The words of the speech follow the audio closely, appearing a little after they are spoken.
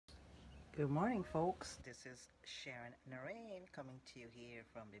Good morning, folks. This is Sharon Naraine coming to you here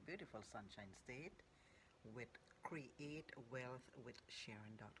from the beautiful Sunshine State with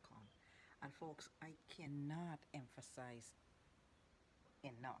createwealthwithsharon.com. And, folks, I cannot emphasize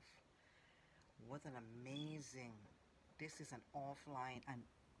enough what an amazing this is an offline, and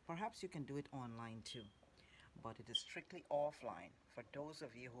perhaps you can do it online too, but it is strictly offline for those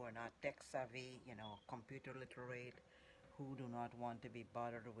of you who are not tech savvy, computer literate, who do not want to be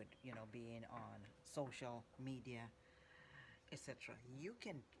bothered with, being on social media, etc. You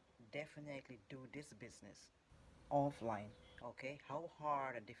can definitely do this business offline. Okay, how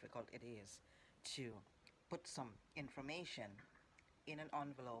hard and difficult it is to put some information in an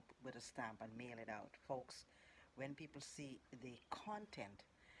envelope with a stamp and mail it out, folks. When people see the content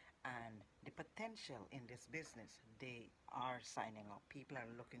and the potential in this business, they are signing up. People are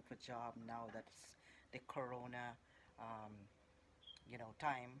looking for job now that's the corona um,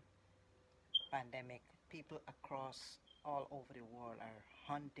 time pandemic. People across all over the world are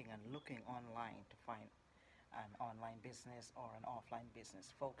hunting and looking online to find an online business or an offline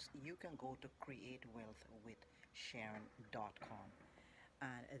business. Folks, you can go to createwealthwithsharon.com,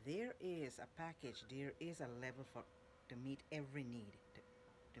 and there is a package, there is a level for to meet every need,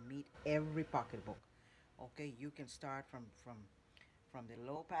 to meet every pocketbook. Okay, you can start from the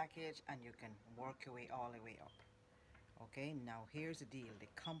low package and you can work your way all the way up. Okay, now here's the deal. The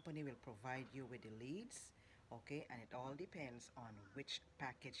company will provide you with the leads, okay, and it all depends on which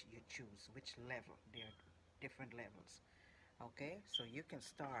package you choose, which level. There are different levels. Okay, so you can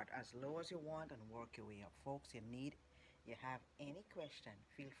start as low as you want and work your way up. Folks, you have any question,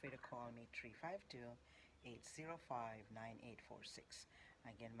 feel free to call me 352-805-9846.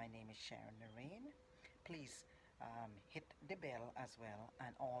 Again, my name is Sharon Naraine. Please hit the bell as well,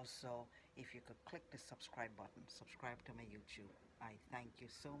 and also if you could click the subscribe button, subscribe to my YouTube. I thank you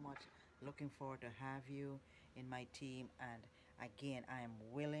so much. Looking forward to have you in my team, and again, I am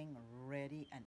willing, ready, and